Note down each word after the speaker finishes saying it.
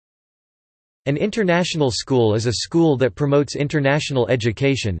An international school is a school that promotes international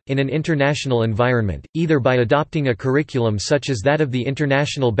education, in an international environment, either by adopting a curriculum such as that of the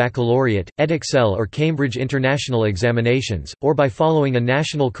International Baccalaureate, Edexcel or Cambridge International Examinations, or by following a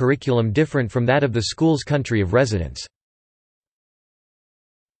national curriculum different from that of the school's country of residence.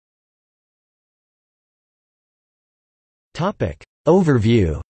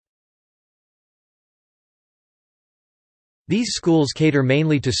 Overview. These schools cater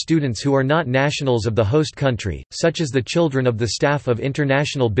mainly to students who are not nationals of the host country, such as the children of the staff of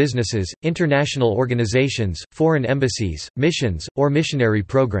international businesses, international organizations, foreign embassies, missions, or missionary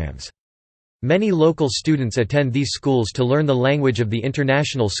programs. Many local students attend these schools to learn the language of the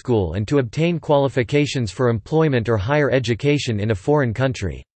international school and to obtain qualifications for employment or higher education in a foreign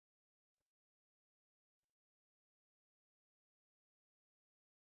country.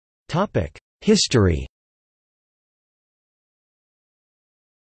 History.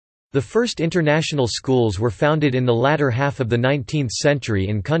 The first international schools were founded in the latter half of the 19th century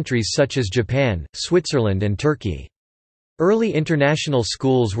in countries such as Japan, Switzerland and Turkey. Early international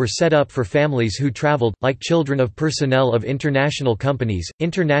schools were set up for families who traveled, like children of personnel of international companies,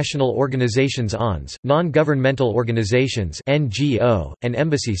 international organizations (ONS), non-governmental organizations (NGO), and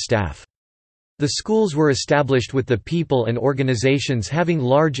embassy staff. The schools were established with the people and organizations having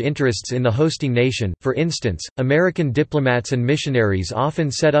large interests in the hosting nation. For instance, American diplomats and missionaries often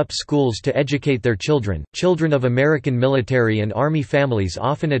set up schools to educate their children. Children of American military and army families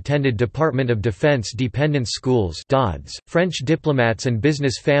often attended Department of Defense dependence schools (DoDs). French diplomats and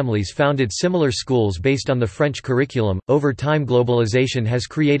business families founded similar schools based on the French curriculum. Over time, globalization has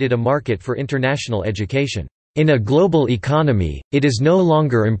created a market for international education. In a global economy, it is no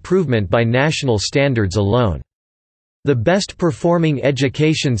longer improvement by national standards alone. The best performing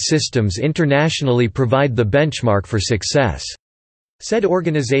education systems internationally provide the benchmark for success, said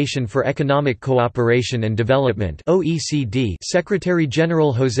Organization for Economic Cooperation and Development (OECD)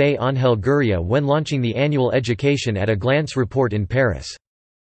 Secretary-General José Ángel Gurría when launching the annual Education at a Glance report in Paris.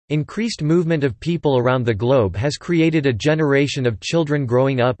 Increased movement of people around the globe has created a generation of children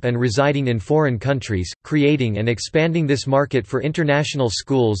growing up and residing in foreign countries, creating and expanding this market for international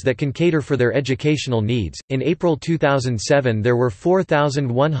schools that can cater for their educational needs. In April 2007, there were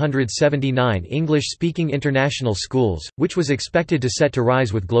 4,179 English-speaking international schools, which was expected to set to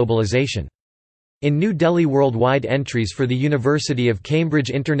rise with globalization. In New Delhi, worldwide entries for the University of Cambridge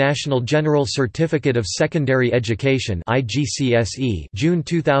International General Certificate of Secondary Education (IGCSE) June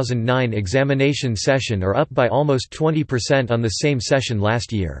 2009 examination session are up by almost 20% on the same session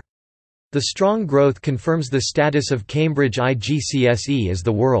last year. The strong growth confirms the status of Cambridge IGCSE as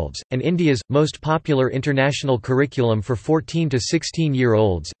the world's, and India's, most popular international curriculum for 14 to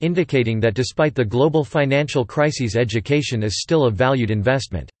 16-year-olds, indicating that despite the global financial crises, education is still a valued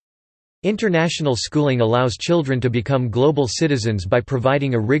investment. International schooling allows children to become global citizens by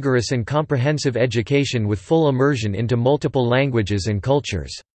providing a rigorous and comprehensive education with full immersion into multiple languages and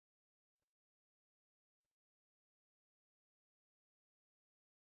cultures.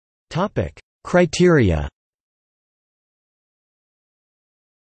 Criteria.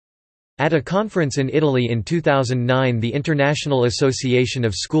 At a conference in Italy in 2009, the International Association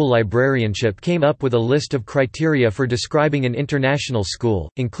of School Librarianship came up with a list of criteria for describing an international school,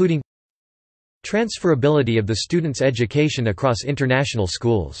 including transferability of the student's education across international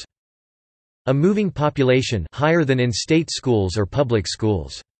schools. A moving population higher than in state schools or public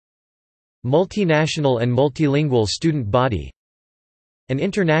schools. Multinational and multilingual student body. An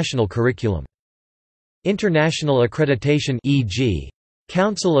international curriculum. International accreditation, e.g.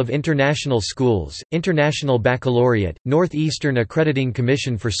 Council of International Schools, International Baccalaureate, Northeastern Accrediting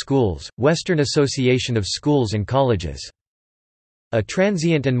Commission for Schools, Western Association of Schools and Colleges. A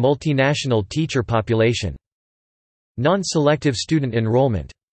transient and multinational teacher population. Non-selective student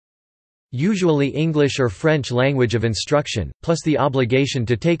enrollment. Usually English or French language of instruction, plus the obligation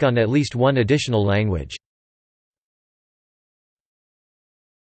to take on at least one additional language.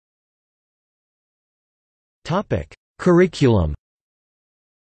 Curriculum.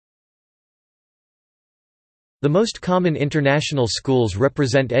 The most common international schools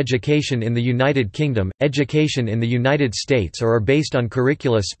represent education in the United Kingdom, education in the United States, or are based on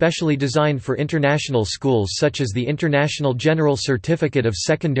curricula specially designed for international schools such as the International General Certificate of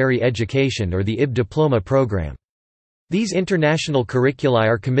Secondary Education or the IB Diploma program. These international curricula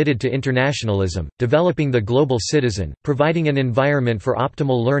are committed to internationalism, developing the global citizen, providing an environment for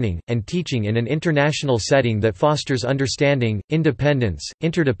optimal learning, and teaching in an international setting that fosters understanding, independence,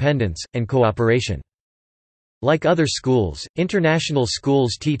 interdependence, and cooperation. Like other schools, international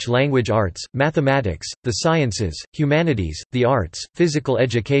schools teach language arts, mathematics, the sciences, humanities, the arts, physical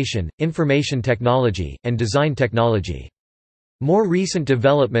education, information technology, and design technology. More recent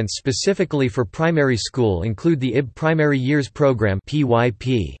developments specifically for primary school include the IB Primary Years Program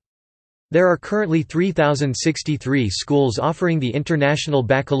 (PYP). There are currently 3,063 schools offering the International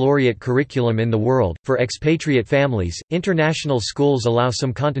Baccalaureate curriculum in the world. For expatriate families, international schools allow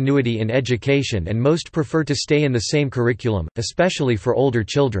some continuity in education and most prefer to stay in the same curriculum, especially for older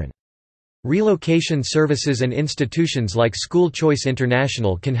children. Relocation services and institutions like School Choice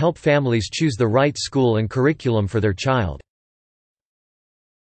International can help families choose the right school and curriculum for their child.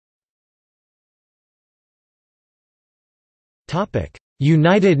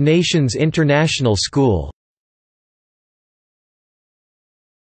 United Nations International School.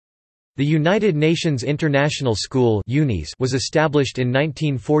 The United Nations International School was established in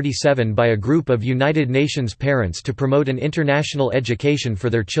 1947 by a group of United Nations parents to promote an international education for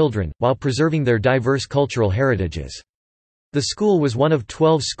their children, while preserving their diverse cultural heritages. The school was one of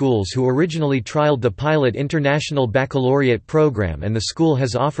 12 schools who originally trialed the pilot International Baccalaureate program, and the school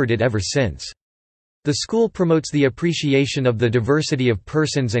has offered it ever since. The school promotes the appreciation of the diversity of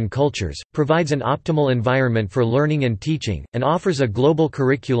persons and cultures, provides an optimal environment for learning and teaching, and offers a global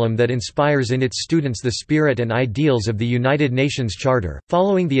curriculum that inspires in its students the spirit and ideals of the United Nations Charter.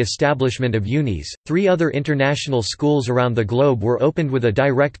 Following the establishment of UNIS, 3 other international schools around the globe were opened with a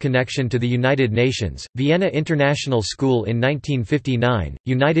direct connection to the United Nations: Vienna International School in 1959,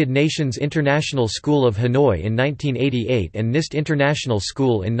 United Nations International School of Hanoi in 1988, and NIST International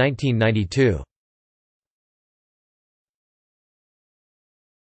School in 1992.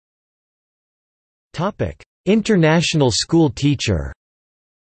 International school teacher.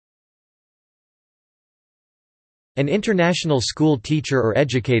 An international school teacher or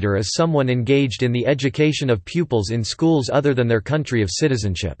educator is someone engaged in the education of pupils in schools other than their country of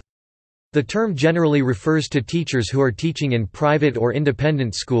citizenship. The term generally refers to teachers who are teaching in private or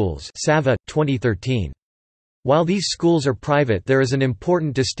independent schools. Sava, 2013. While these schools are private, there is an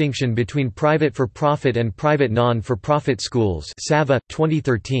important distinction between private for-profit and private non-for-profit schools. Sava,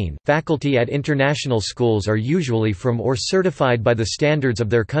 2013. Faculty at international schools are usually from or certified by the standards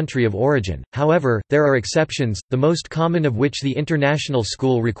of their country of origin. However, there are exceptions, the most common of which the international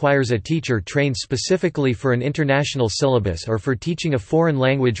school requires a teacher trained specifically for an international syllabus or for teaching a foreign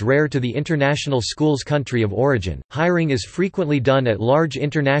language rare to the international school's country of origin. Hiring is frequently done at large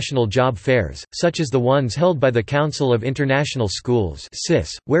international job fairs, such as the ones held by the Council of International Schools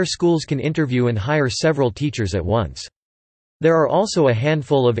 (CIS), where schools can interview and hire several teachers at once. There are also a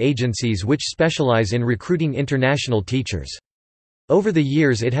handful of agencies which specialize in recruiting international teachers. Over the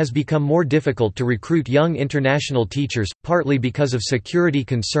years it has become more difficult to recruit young international teachers, partly because of security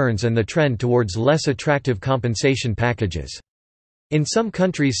concerns and the trend towards less attractive compensation packages. In some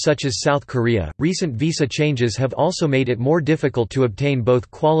countries such as South Korea, recent visa changes have also made it more difficult to obtain both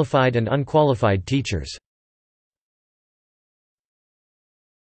qualified and unqualified teachers.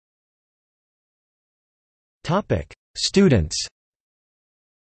 Students.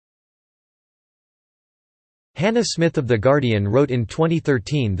 Hannah Smith of The Guardian wrote in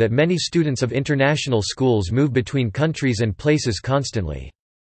 2013 that many students of international schools move between countries and places constantly.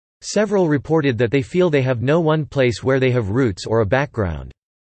 Several reported that they feel they have no one place where they have roots or a background.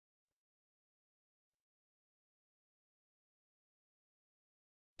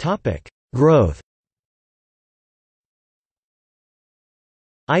 Growth.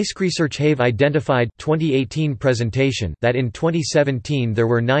 ICE Research identified 2018 presentation that in 2017 there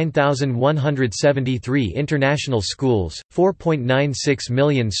were 9,173 international schools, 4.96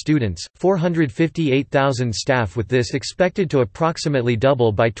 million students, 458,000 staff, with this expected to approximately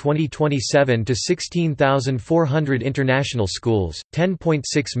double by 2027 to 16,400 international schools,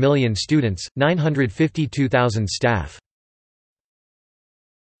 10.6 million students, 952,000 staff.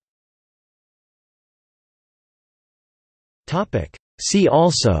 See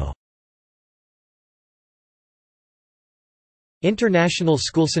also: International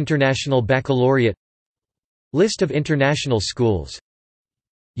schools, International Baccalaureate, List of international schools,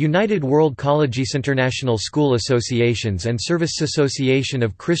 United World Colleges, International School Associations and Service, Association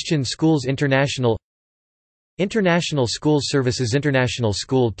of Christian Schools International, International School Services, International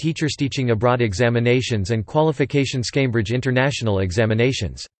School Teachers, Teaching Abroad Examinations and Qualifications, Cambridge International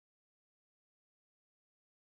Examinations.